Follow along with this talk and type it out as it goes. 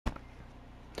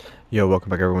Yo, welcome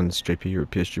back everyone, this is JP here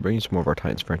with PSG, bringing you some more of our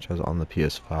Titans franchise on the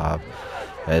PS5.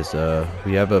 As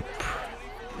we have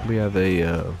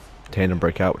a tandem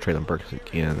breakout with Traylon Burks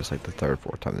again. It's like the third,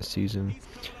 fourth time this season.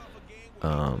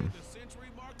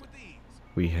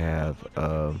 We have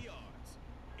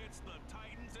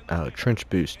trench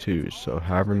boost too. So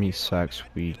however many sacks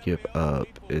we give up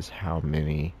is how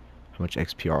much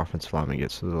XP our offensive lineman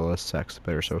gets. So the less sacks, the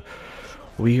better. So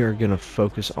we are gonna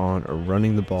focus on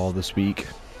running the ball this week.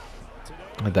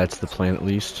 That's the plan, at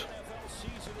least.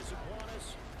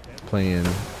 Playing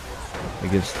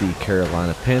against the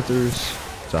Carolina Panthers.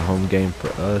 It's a home game for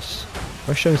us.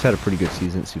 Bryce Young's had a pretty good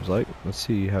season, it seems like. Let's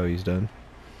see how he's done.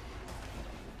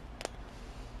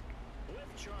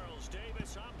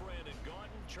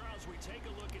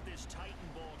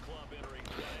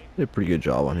 Did a pretty good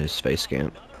job on his face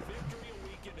scan.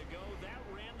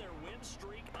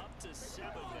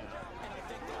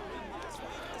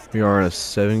 We are on a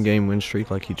 7-game win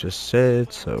streak, like he just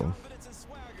said, so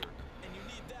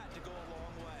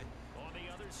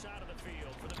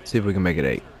let's see if we can make it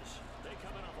 8.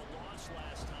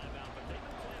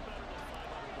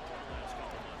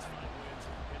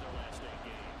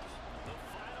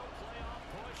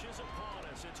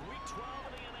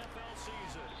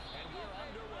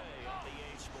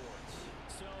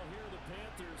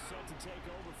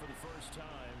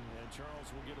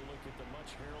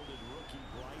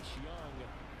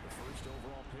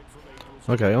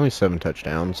 Okay, only 7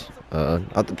 touchdowns.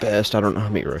 Not the best. I don't know how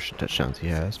many rushing touchdowns he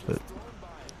has, but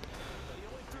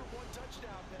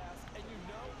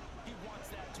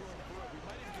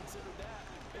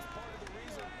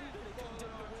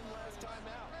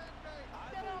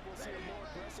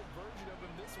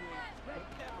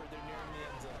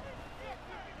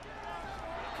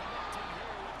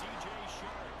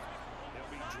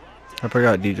I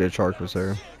forgot DJ Chark was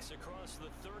there.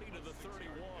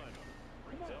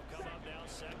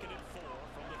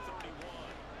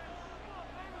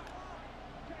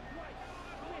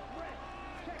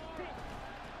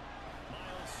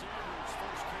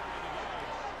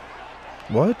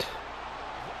 What?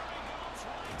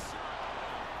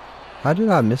 How did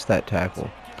I miss that tackle?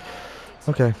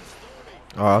 Okay.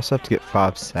 Oh, I also have to get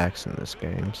 5 sacks in this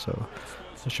game, so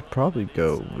I should probably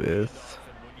go with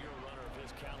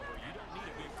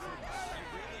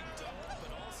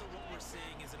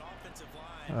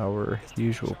our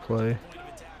usual play.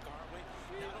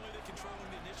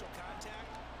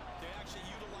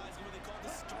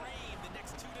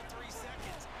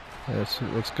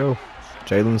 Let's go.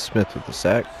 Jalen Smith with the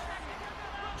sack.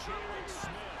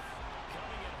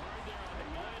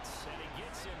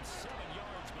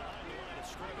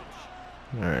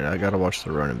 Alright, I gotta watch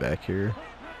the running back here.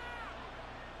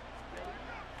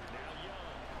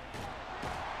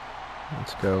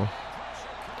 Let's go.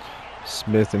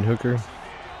 Smith and Hooker.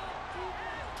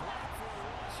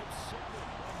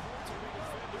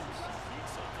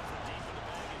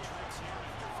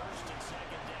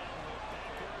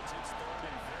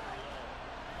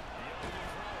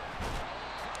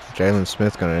 Jalen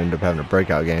Smith's gonna end up having a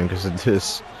breakout game because of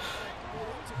this.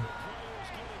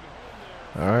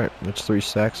 Alright, that's 3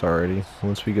 sacks already.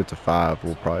 Once we get to 5,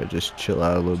 we'll probably just chill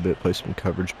out a little bit, play some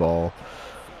coverage ball.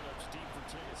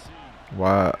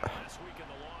 Why?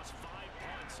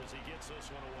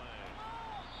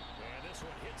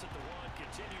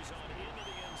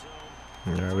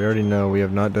 Alright, we already know we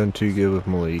have not done too good with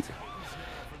Malik.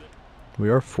 We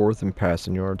are 4th in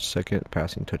passing yards, 2nd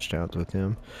passing touchdowns with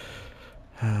him.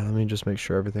 Let me just make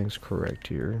sure everything's correct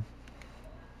here.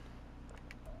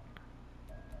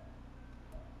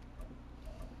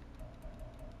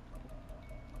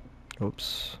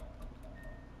 Oops.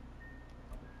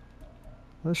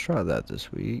 Let's try that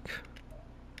this week.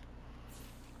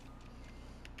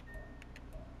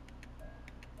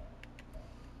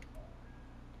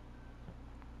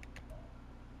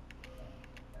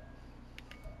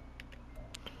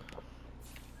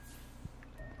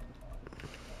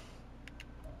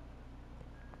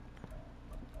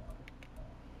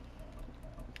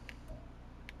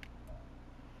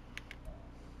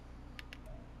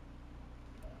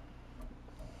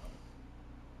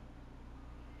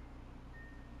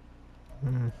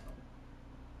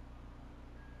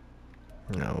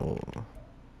 No.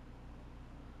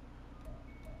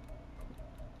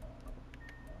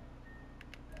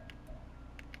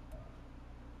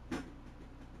 I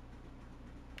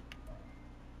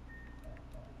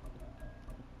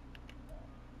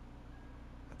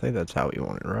think that's how we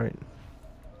want it, right?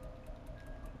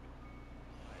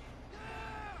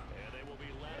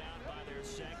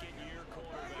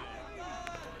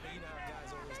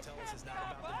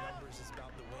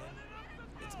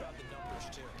 It's about the numbers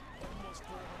too.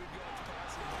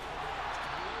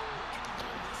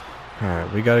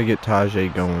 Alright, we got to get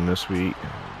Tajay going this week.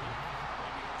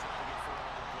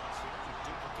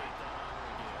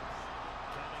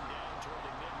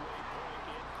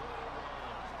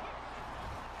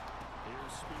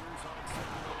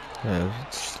 Yeah,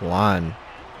 this line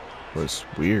was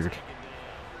weird.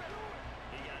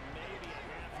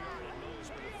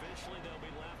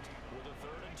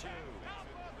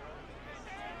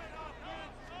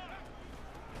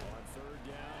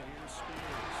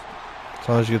 As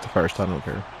long as you get the first, I don't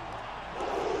care.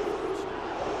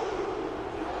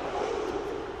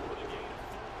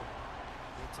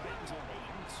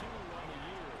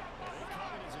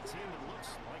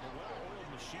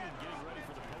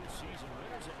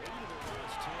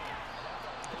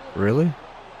 Really?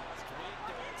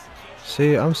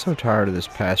 See, I'm so tired of this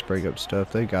pass breakup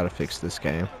stuff. They gotta fix this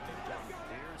game.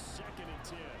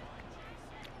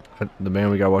 The man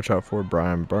we gotta watch out for,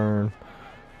 Brian Byrne,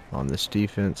 on this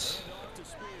defense.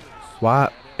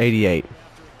 Why 88?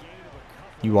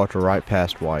 You walked right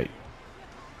past White.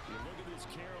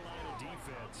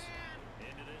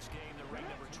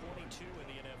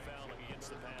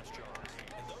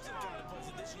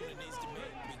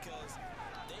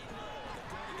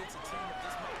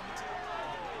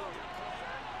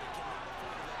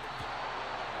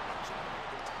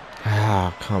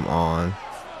 Ah, come on.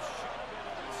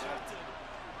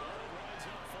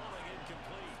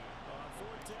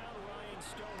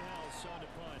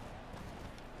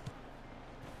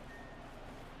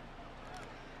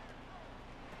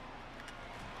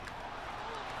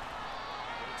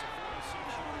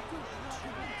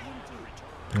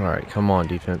 All right, come on,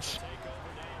 defense.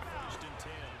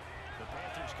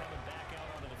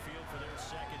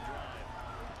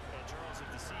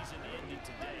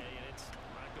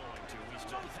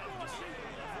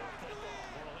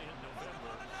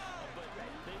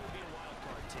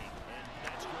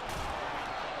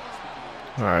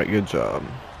 All right, good job.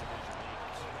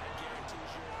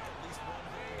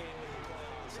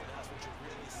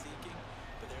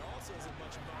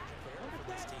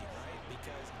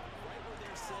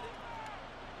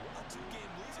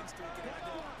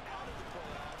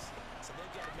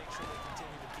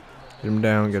 Get him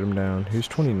down, get him down. Who's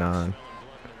 29?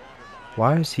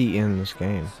 Why is he in this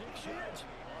game?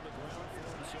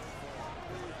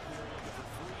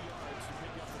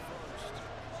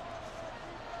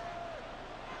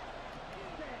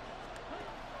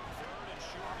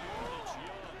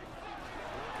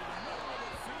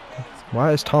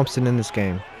 Why is Thompson in this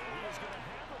game?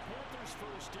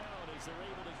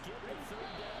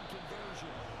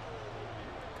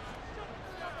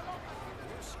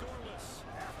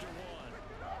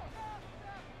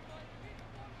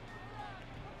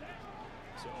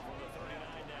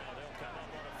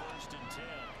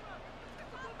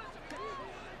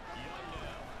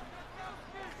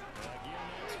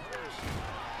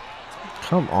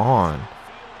 Come on.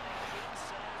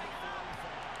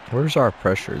 Where's our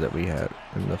pressure that we had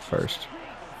in the first?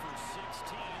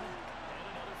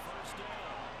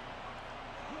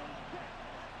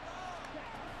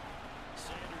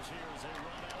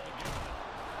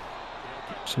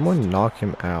 Someone knock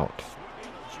him out.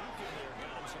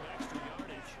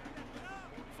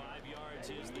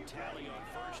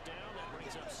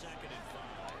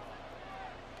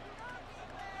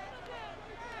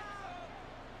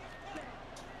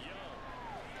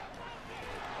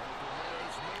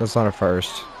 That's not a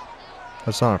first.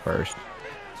 That's not a first.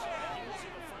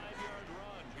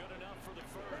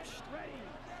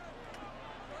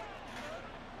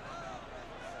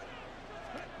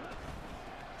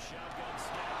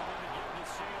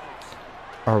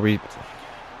 Are we?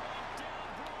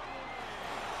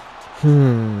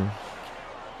 I'm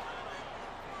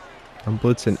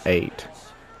blitzing 8,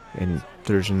 and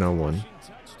there's no one.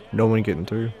 No one getting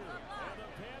through.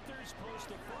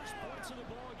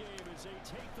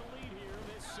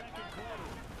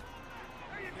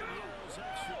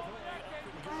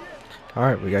 All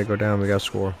right, we gotta go down. We gotta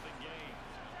score.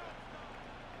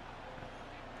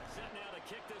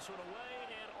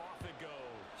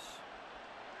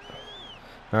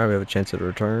 All right, we have a chance at a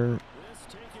return.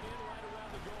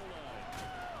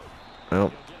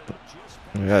 Well,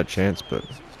 we got a chance, but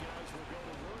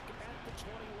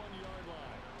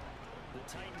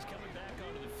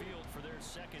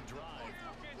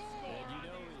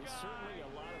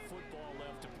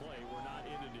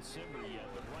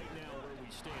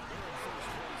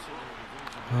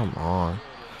come on.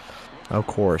 Of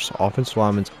course, offensive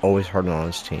lineman's always hurting on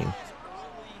his team.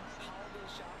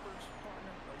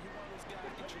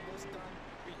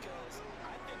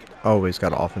 Always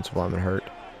got an offensive lineman hurt.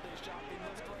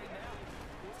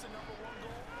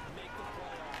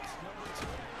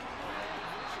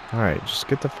 Alright, just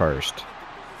get the first.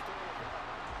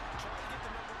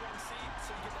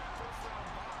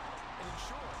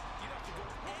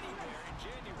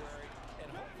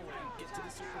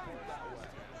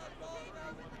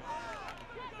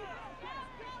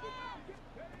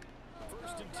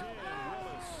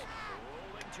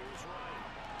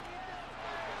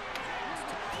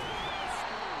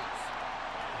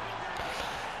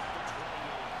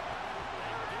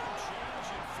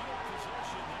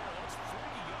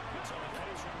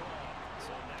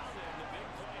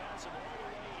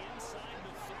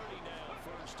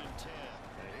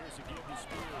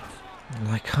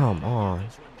 Like, come on.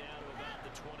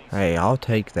 Hey, I'll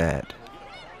take that.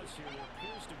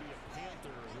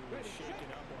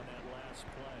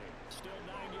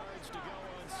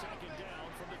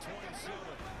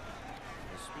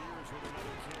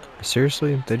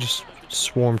 Seriously? They just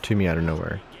swarmed to me out of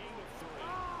nowhere.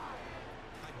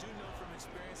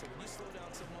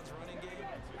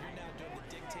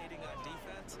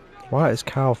 Why is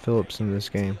Kyle Phillips in this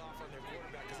game?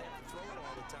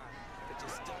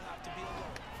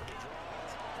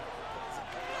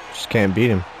 Just can't beat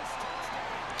him.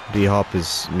 D-Hop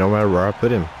is, no matter where I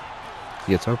put him,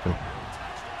 he gets open.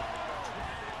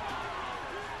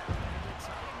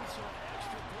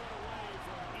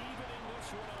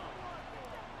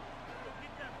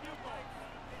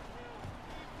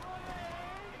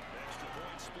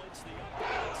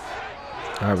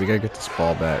 Alright, we gotta get this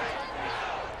ball back.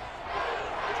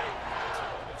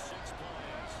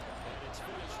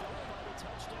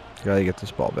 Gotta get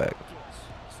this ball back.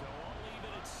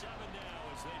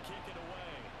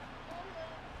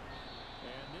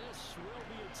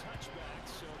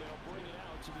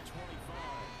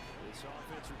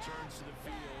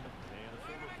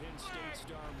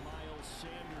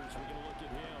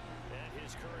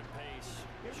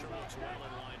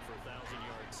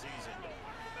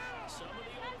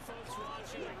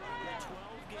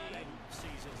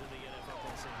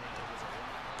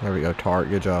 There we go, Tart.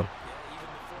 Good job.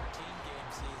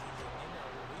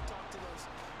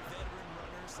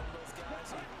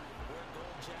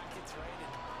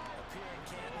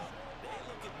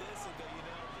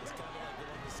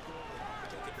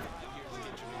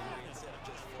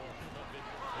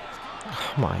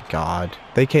 Oh my God.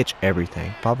 They catch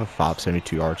everything. 5 of 5,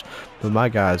 72 yards. But my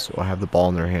guys will have the ball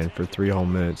in their hand for 3 whole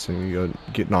minutes and you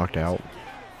get knocked out.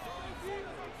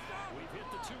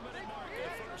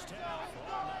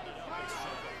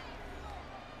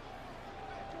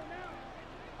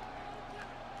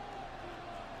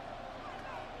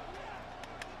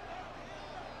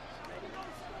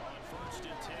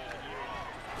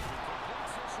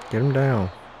 Get him down.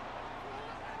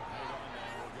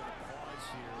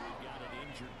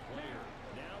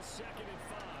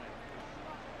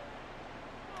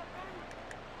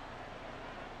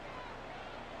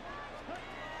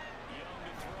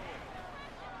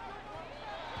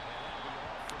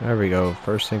 There we go.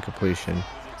 First incompletion.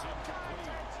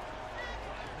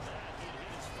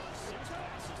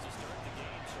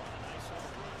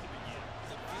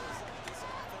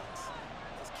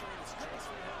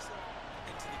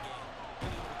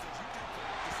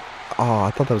 Oh,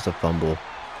 I thought that was a fumble.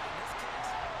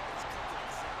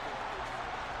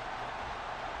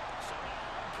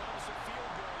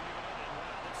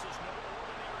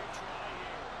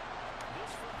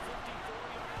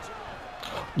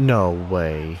 No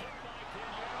way.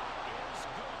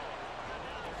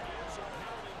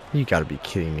 You gotta be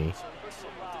kidding me.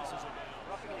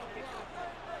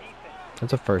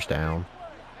 That's a first down.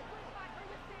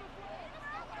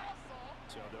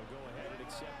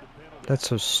 That's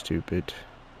so stupid.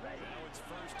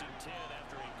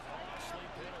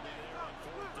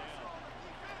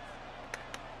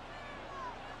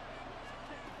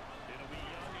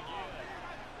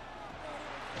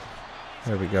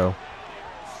 There we go.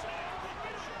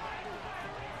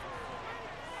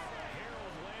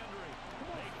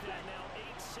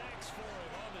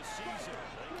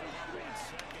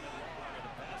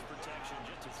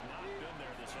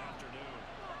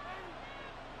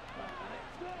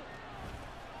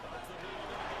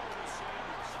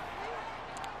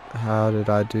 How did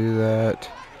I do that?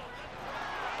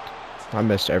 I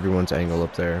missed everyone's angle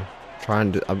up there.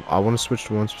 Trying to, I want to switch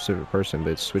to one specific person,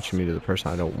 but it's switching me to the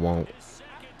person I don't want.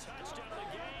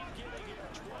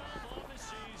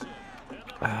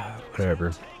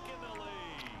 Whatever.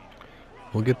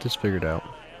 We'll get this figured out.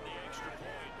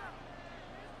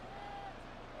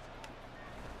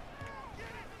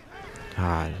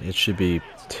 It should be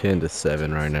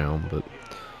 10-7 right now, but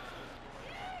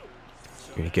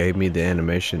it gave me the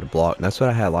animation to block. And that's what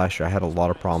I had last year. I had a lot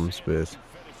of problems with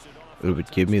it would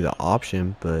give me the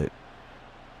option, but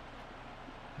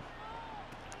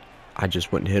I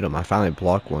just wouldn't hit him. I finally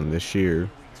blocked one this year.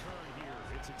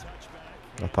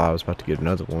 I thought I was about to get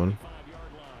another one.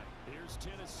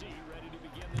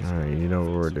 Alright, you know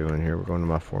what we're doing here. We're going to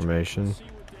my formation.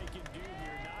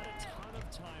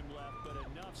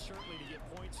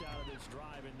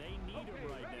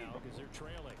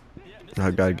 I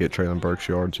gotta get Traylon Burks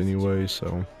yards anyway,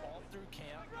 so.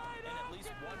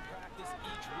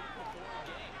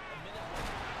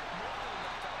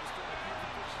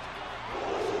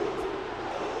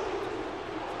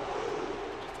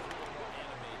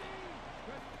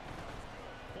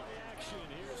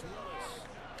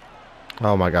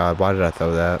 Oh my god, why did I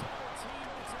throw that?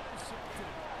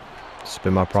 It's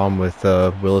been my problem with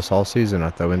Willis all season. I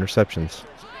throw interceptions.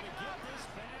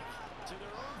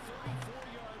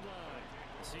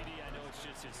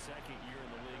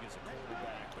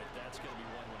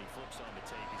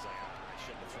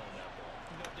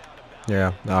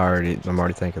 Yeah, I'm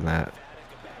already thinking that.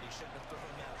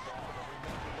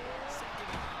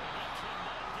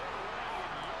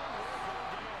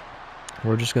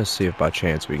 We're just gonna see if by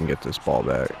chance we can get this ball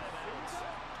back.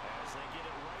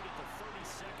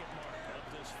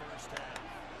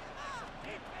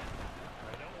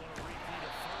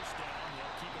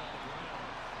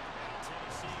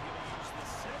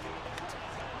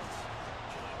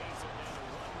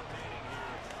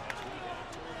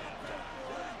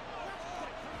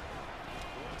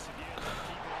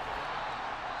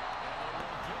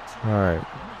 All right.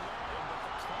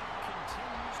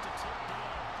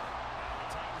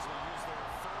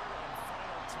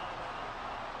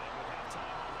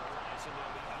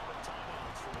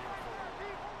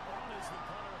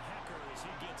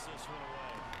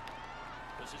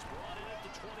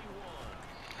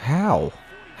 How?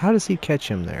 How does he catch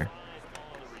him there?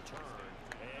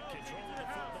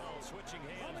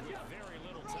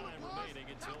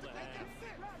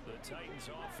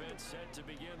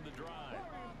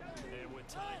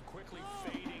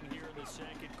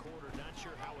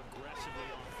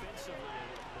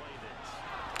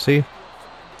 See?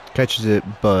 Catches it,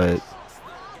 but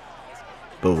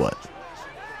what?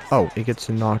 Oh, it gets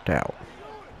knocked out.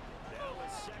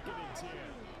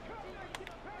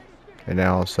 And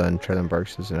now all of a sudden, Traylon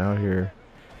Burks isn't out here.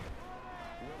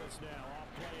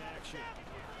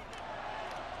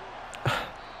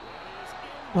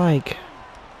 Like,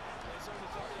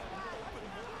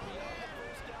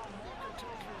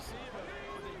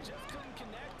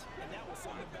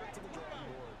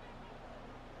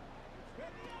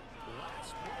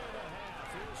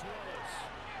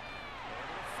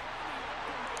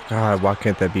 God, why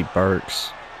can't that be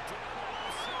Burks?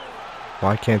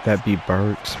 Why can't that be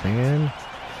Burks, man?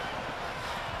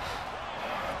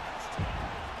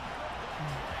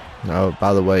 No,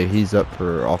 by the way, he's up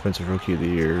for Offensive Rookie of the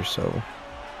Year, so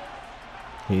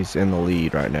he's in the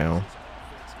lead right now.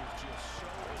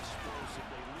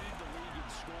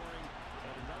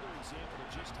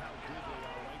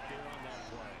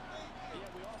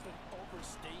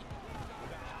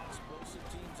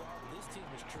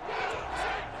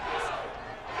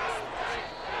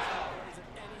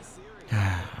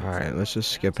 Alright, let's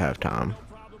just skip halftime.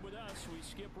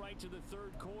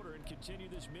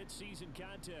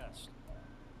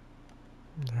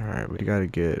 Alright, we gotta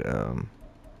get, I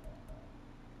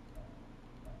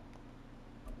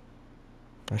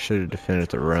should have defended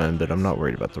the run, but I'm not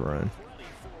worried about the run.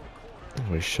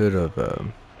 We should have,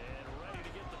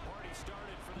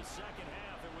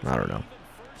 I don't know.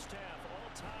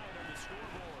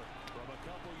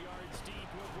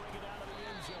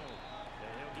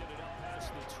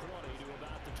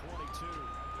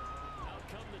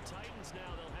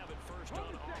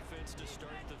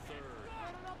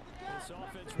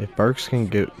 If Burks can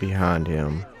get behind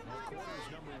him.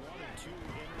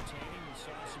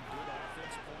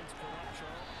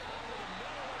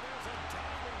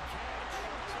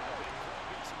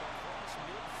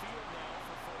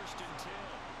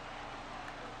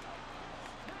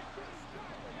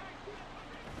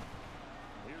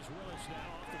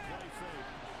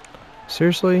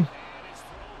 Seriously?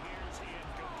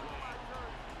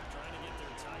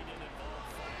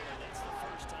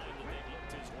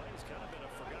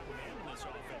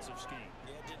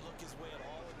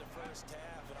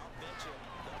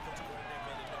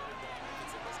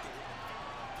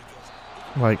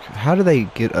 Like, how do they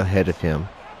get ahead of him?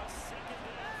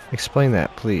 Explain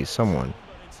that, please, someone.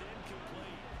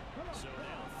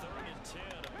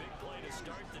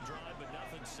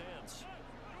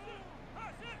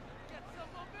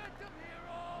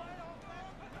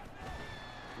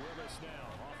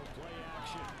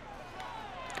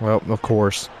 Well, of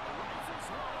course.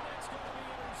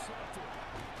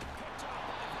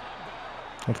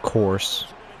 Of course.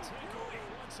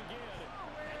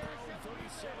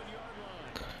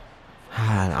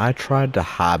 I tried to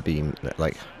high beam,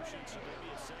 like,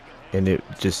 and it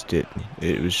just didn't.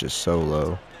 It was just so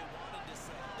low.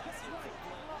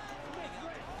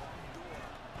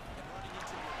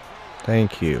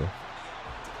 Thank you.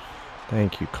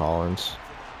 Thank you, Collins.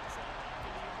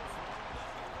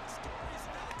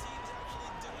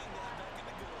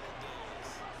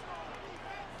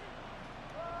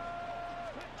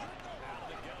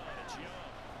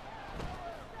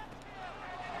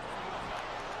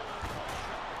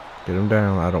 Get him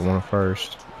down. I don't want to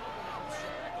first.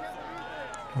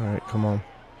 Alright, come on.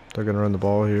 They're going to run the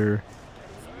ball here.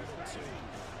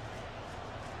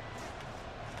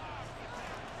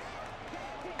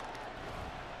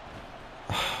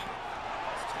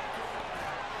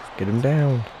 Get him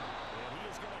down.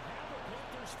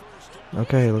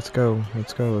 Okay, let's go.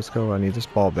 Let's go. Let's go. I need this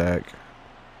ball back.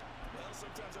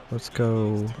 Let's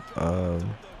go.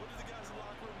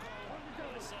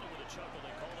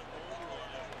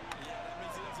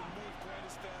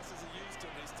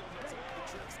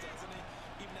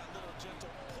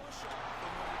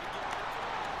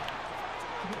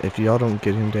 If y'all don't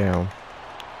get him down,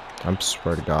 I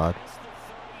swear to God.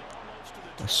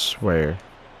 I swear.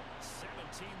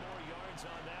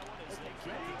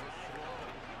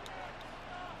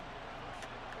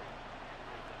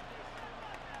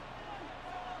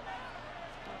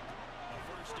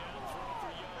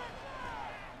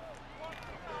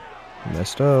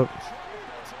 Messed up.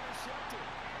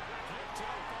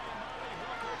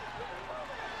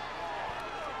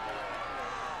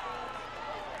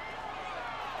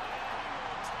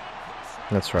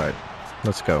 That's right.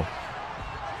 Let's go.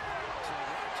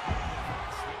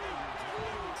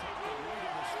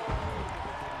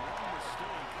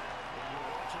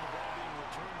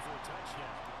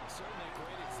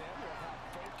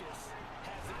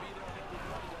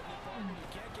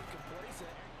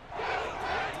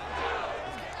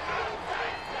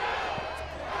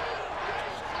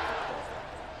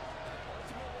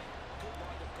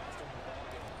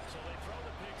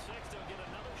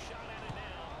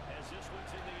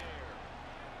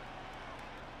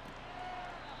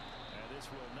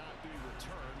 Will not be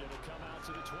returned. It'll come out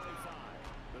to the 25.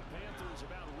 The Panthers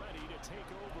about ready to take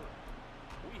over.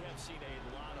 We have seen a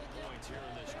lot of points here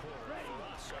in this quarter. For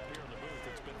us up here in the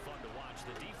booth, it's been fun to watch.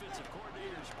 The defensive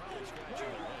coordinators probably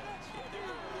scratching their heads. Yeah, they're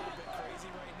a little bit crazy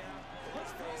right now. But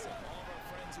let's face it, all of our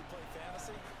friends who play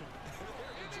fantasy, they're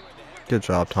enjoying the heck. Good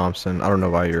job, Thompson. I don't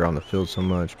know why you're on the field so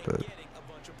much, but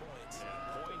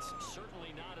Points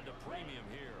certainly not at a premium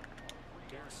here.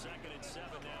 Here's 2nd and 7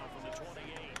 now from the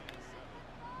 28.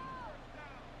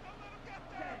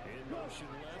 In motion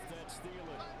left, that's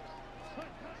Thielen.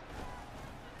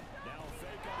 Now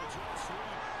fake on the jet sweep.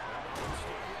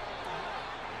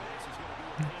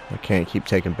 I can't keep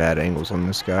taking bad angles on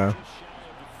this guy. It's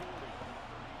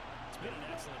been an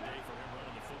excellent day for him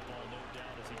running the football, no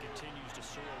doubt, as he continues to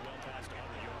soar well past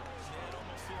 100 yards. it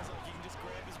almost feels like you can just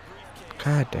grab his briefcase.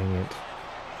 God dang it.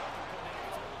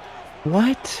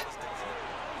 What?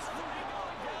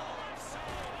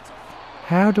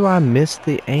 How do I miss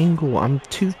the angle? I'm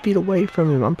 2 feet away from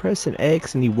him. I'm pressing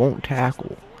X and he won't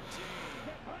tackle.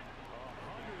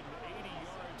 180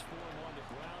 yards for him on the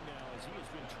ground now, as he has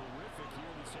been terrific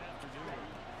here this afternoon.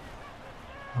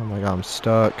 Oh my God, I'm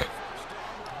stuck.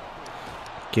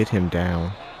 Get him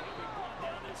down.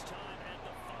 Down this time at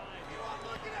the 5-yard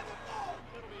line.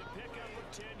 It'll be a pickup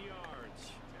of 10 yards,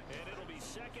 and it'll be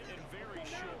 2nd and very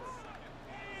short.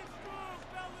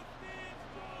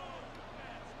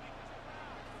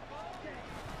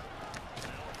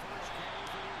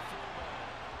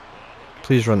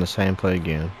 Please run the same play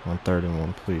again on 3rd and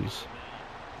 1, please.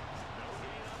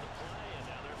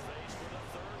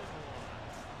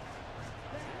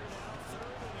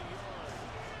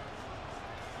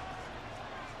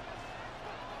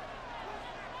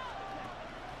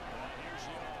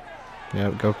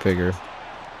 Yep, go figure.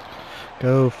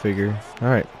 Go figure.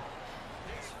 Alright.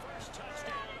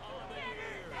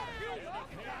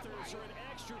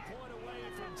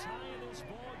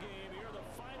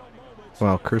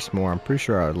 Well, Chris Moore, I'm pretty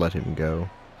sure I'd let him go.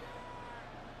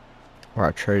 Or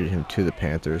I traded him to the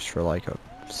Panthers for like a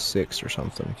 6 or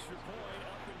something.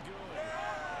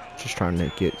 Just trying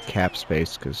to get cap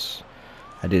space because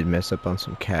I did mess up on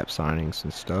some cap signings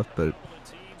and stuff, but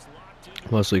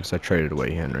mostly because I traded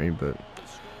away Henry, but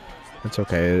it's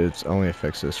okay. It only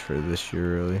affects us for this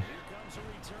year, really.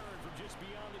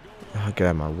 Oh, get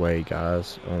out of my way,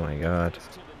 guys. Oh my God.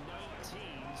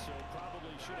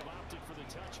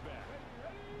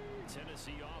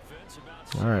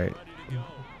 All right.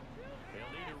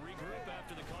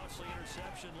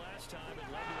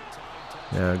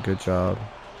 Yeah, good job.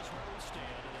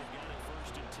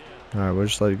 Alright, we'll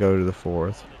just let it go to the 4th.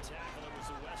 On the tackle, it was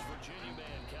the West Virginia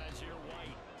man, Kaiser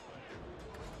White.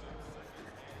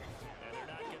 And they're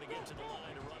not going to get to the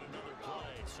line to run another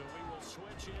play. So we will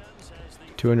switch ends as the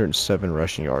 207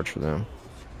 rushing yards for them.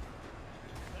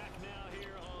 back now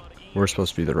here on We're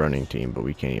supposed to be the running team, but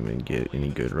we can't even get any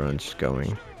good runs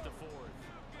going. the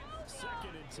 4th.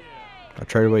 2nd and 10. I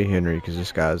traded away Henry because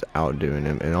this guy's outdoing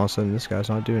him, and all of a sudden this guy's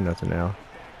not doing nothing now.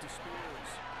 Back to Spears.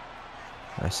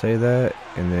 I say that,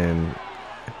 and then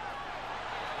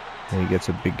he gets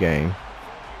a big gain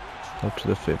up to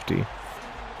the 50.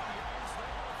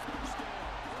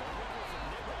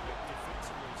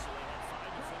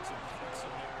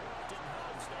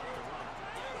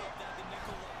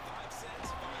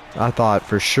 I thought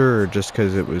for sure, just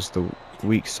because it was the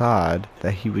weak side,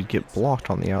 that he would get blocked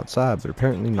on the outside, but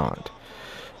apparently not.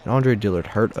 And Andre Dillard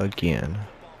hurt again.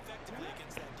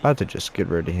 About to just get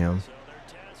rid of him. So their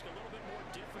task a little bit more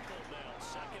difficult now.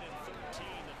 2nd and 13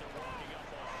 that they're walking up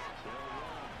on.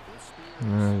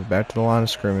 They'll run with Spears. Back to the line of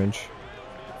scrimmage.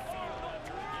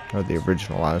 Or the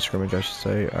original line of scrimmage, I should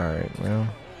say. Alright, well.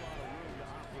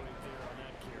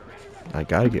 I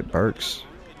gotta get Burks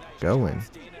going.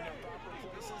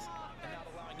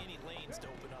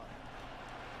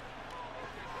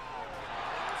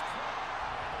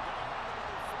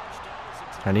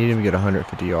 I need him to get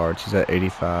 150 yards. He's at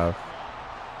 85.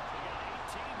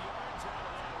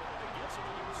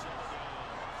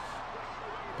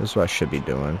 This is what I should be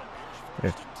doing.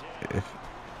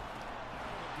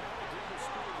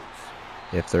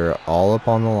 If they're all up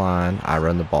on the line, I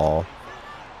run the ball.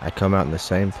 I come out in the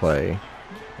same play,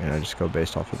 and I just go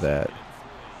based off of that.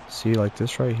 See, like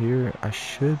this right here, I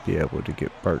should be able to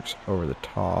get Burks over the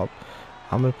top.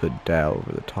 I'm gonna put Dow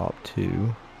over the top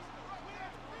too.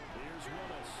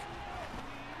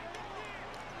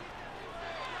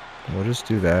 We'll just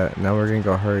do that. Now we're gonna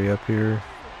go hurry up here.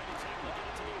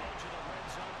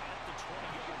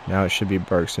 Now it should be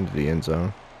Burks into the end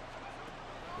zone.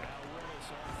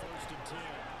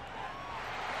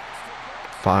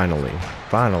 Finally.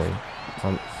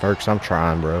 Burks, I'm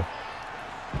trying, bro.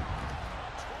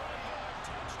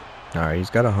 Alright, he's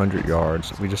got 100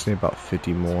 yards. We just need about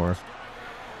 50 more.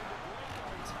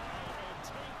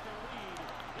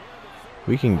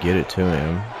 We can get it to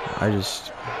him. I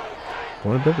just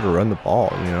want to be able to run the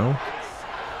ball, you know?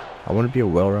 I want to be a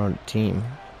well-rounded team.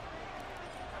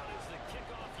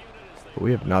 But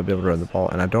we have not been able to run the ball,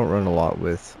 and I don't run a lot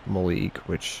with Malik,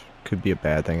 which could be a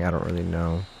bad thing. I don't really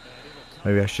know.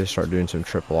 Maybe I should start doing some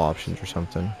triple options or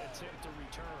something.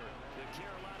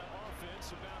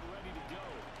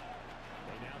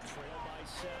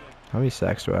 How many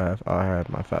sacks do I have? Oh, I have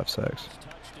my 5 sacks.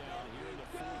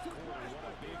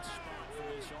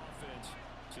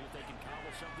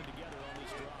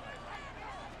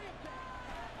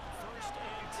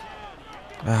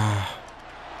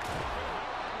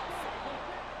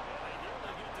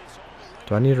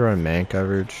 Do I need to run man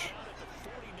coverage?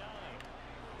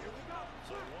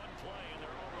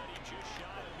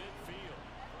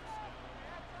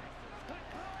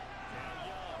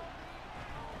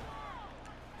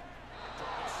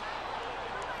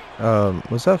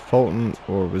 Was that Fulton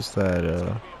or was that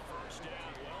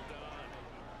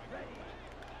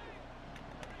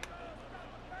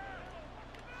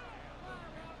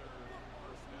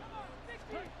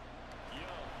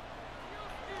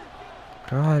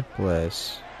God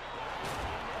bless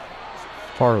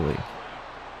Farley.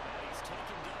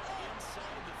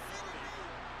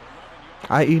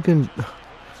 I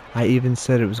even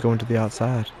said it was going to the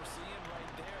outside.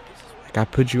 Like, I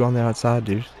put you on the outside,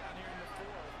 dude.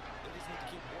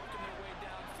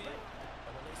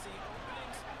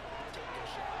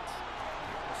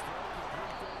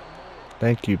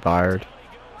 Thank you, Byard.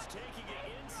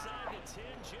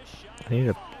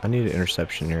 I need an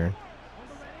interception here.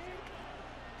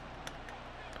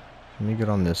 Let me get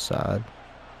on this side.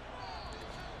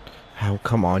 Oh,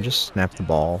 come on, just snap the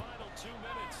ball.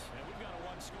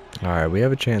 Alright, we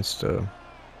have a chance to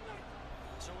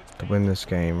win this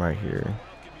game right here.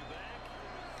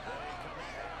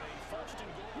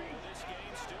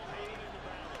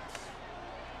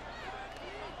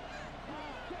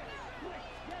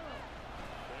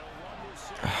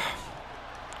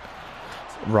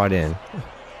 Right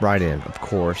in, of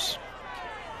course.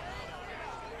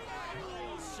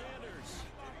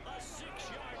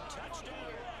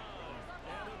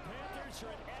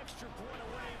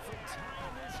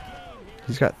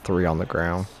 He's got 3 on the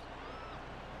ground.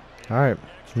 Alright,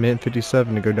 minute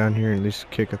 57 to go down here and at least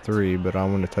kick a 3, but I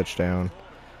want a touchdown.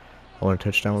 I want a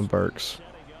touchdown with Burks.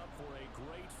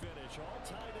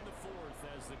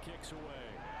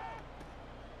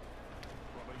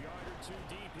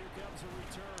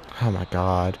 Oh my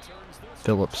God.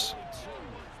 Phillips.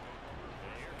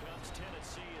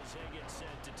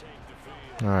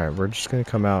 Alright, we're just going to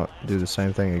come out, do the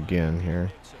same thing again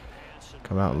here.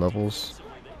 Come out levels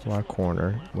my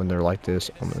corner. When they're like this,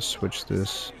 I'm going to switch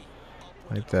this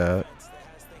like that.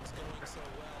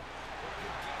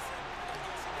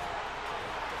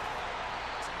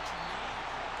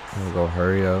 I'm going to go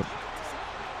hurry up.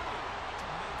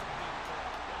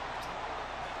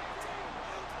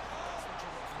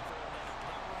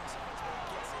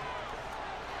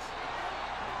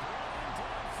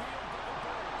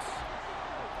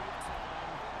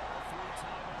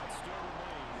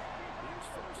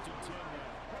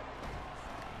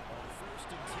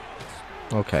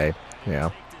 Okay, yeah.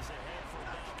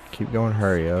 Keep going,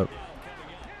 hurry up.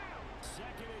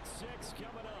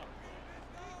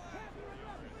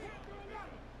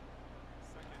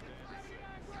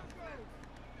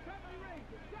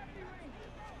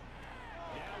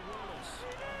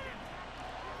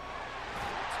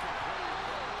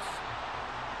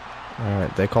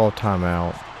 Alright, they call a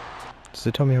timeout. Does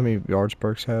it tell me how many yards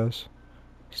Burks has?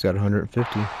 He's got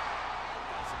 150.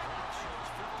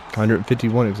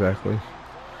 151 exactly.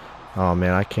 Oh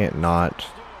man, I can't not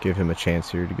give him a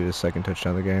chance here to get his second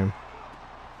touchdown of the game.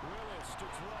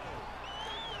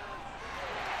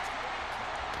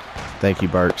 Thank you,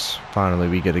 Burks. Finally,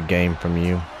 we get a game from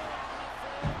you.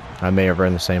 I may have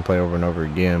run the same play over and over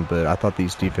again, but I thought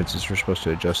these defenses were supposed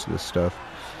to adjust to this stuff.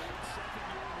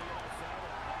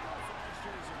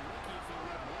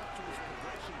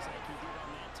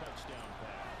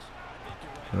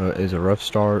 It's a rough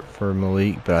start for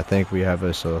Malik, but I think we have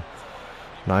us a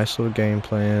nice little game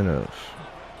plan of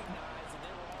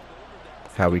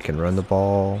how we can run the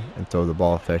ball and throw the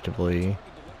ball effectively.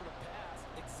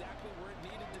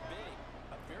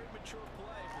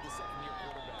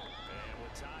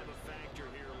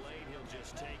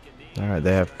 Alright,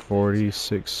 they have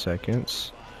 46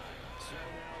 seconds.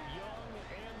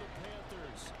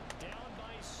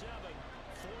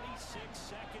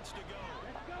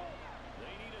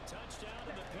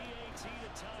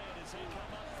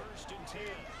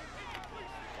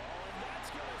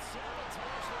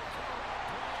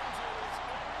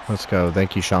 Let's go.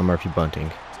 Thank you, Sean Murphy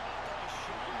Bunting.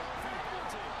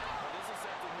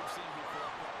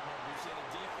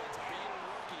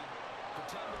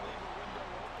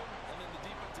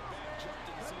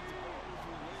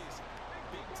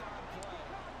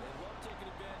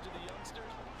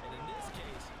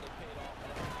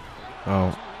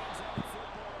 Oh,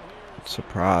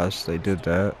 surprised they did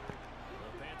that.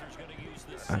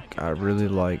 I really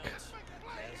like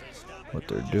what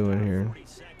they're doing here.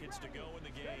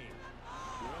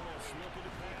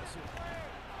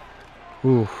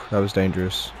 Ooh, that was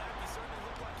dangerous.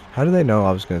 How do they know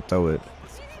I was going to throw it?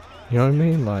 You know what I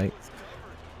mean? Like,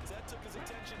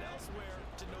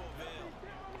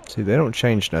 see, they don't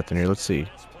change nothing here. Let's see.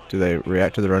 Do they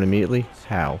react to the run immediately?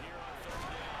 How?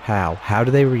 How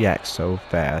do they react so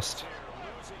fast?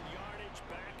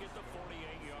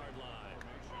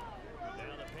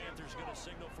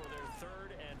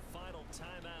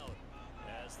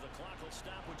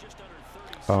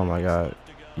 Oh my God.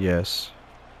 Yes.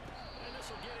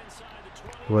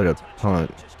 What a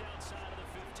punt.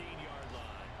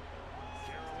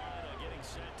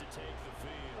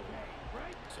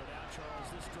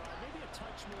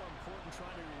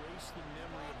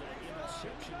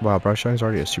 Wow, Bryce Young's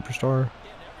already a superstar.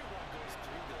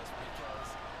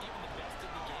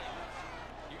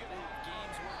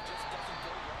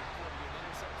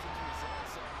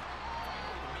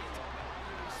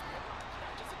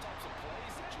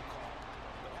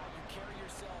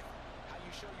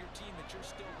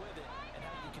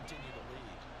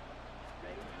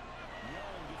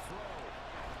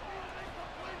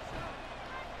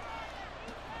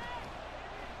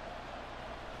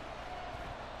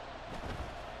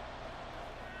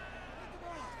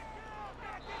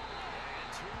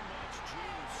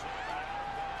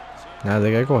 Now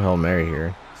they gotta go Hail Mary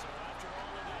here.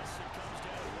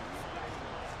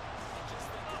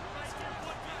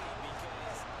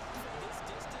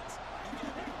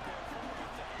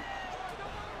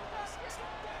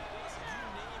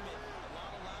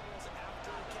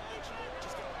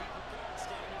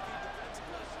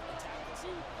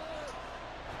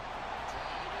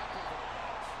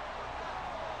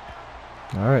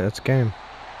 Alright, that's game.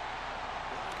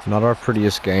 Not our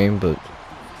prettiest game, but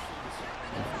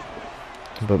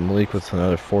Malik with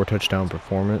another 4 touchdown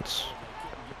performance.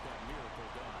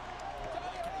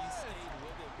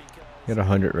 He had a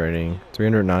 100 rating,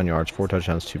 309 yards, 4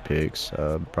 touchdowns, 2 picks.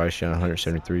 Bryce Young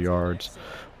 173 yards,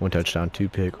 1 touchdown, 2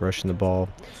 pick, rushing the ball,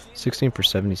 16 for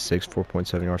 76,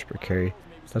 4.7 yards per carry.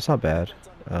 That's not bad.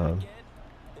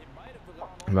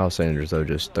 Miles Sanders though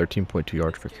just 13.2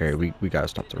 yards per carry. We gotta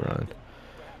stop the run.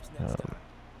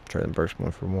 Traylon Burks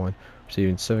 1 for 1,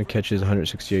 receiving 7 catches,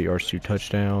 168 yards, 2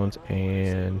 touchdowns,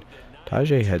 and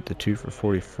Tajay had the 2 for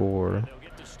 44.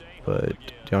 But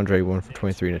DeAndre 1 for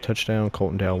 23 and a touchdown.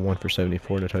 Colton Down 1 for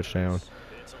 74 and a touchdown.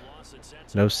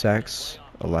 No sacks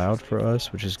allowed for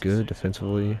us, which is good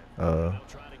defensively.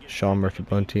 Sean Murphy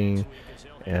Bunting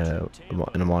and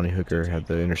Amani Hooker had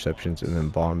the interceptions, and then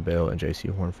Bond Bell and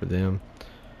JC Horn for them.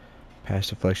 Pass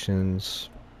deflections.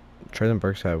 Traylon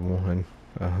Burks had 1.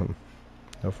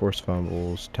 No forced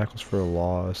fumbles. Tackles for a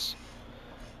loss.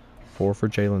 4 for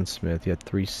Jalen Smith. He had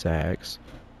 3 sacks.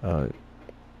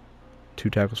 2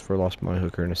 tackles for a loss by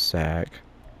Hooker and a sack.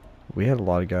 We had a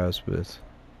lot of guys with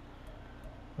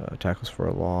tackles for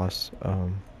a loss.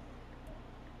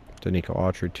 Danico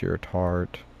Autry, Tira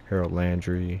Tart, Harold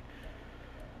Landry,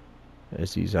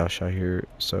 Aziz Al-Shahir.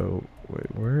 So,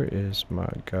 wait, where is my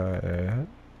guy at?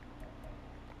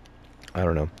 I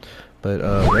don't know. But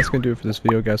that's going to do it for this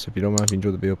video, guys. So if you don't mind, if you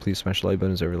enjoyed the video, please smash the like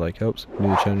button as every like helps. If you're new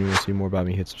to the channel and you want to see more about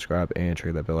me, hit subscribe and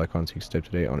trigger that bell icon so you can stay up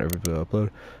to date on every video I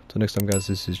upload. Until next time, guys,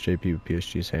 this is JP with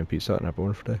PSG saying peace out and have a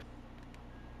wonderful day.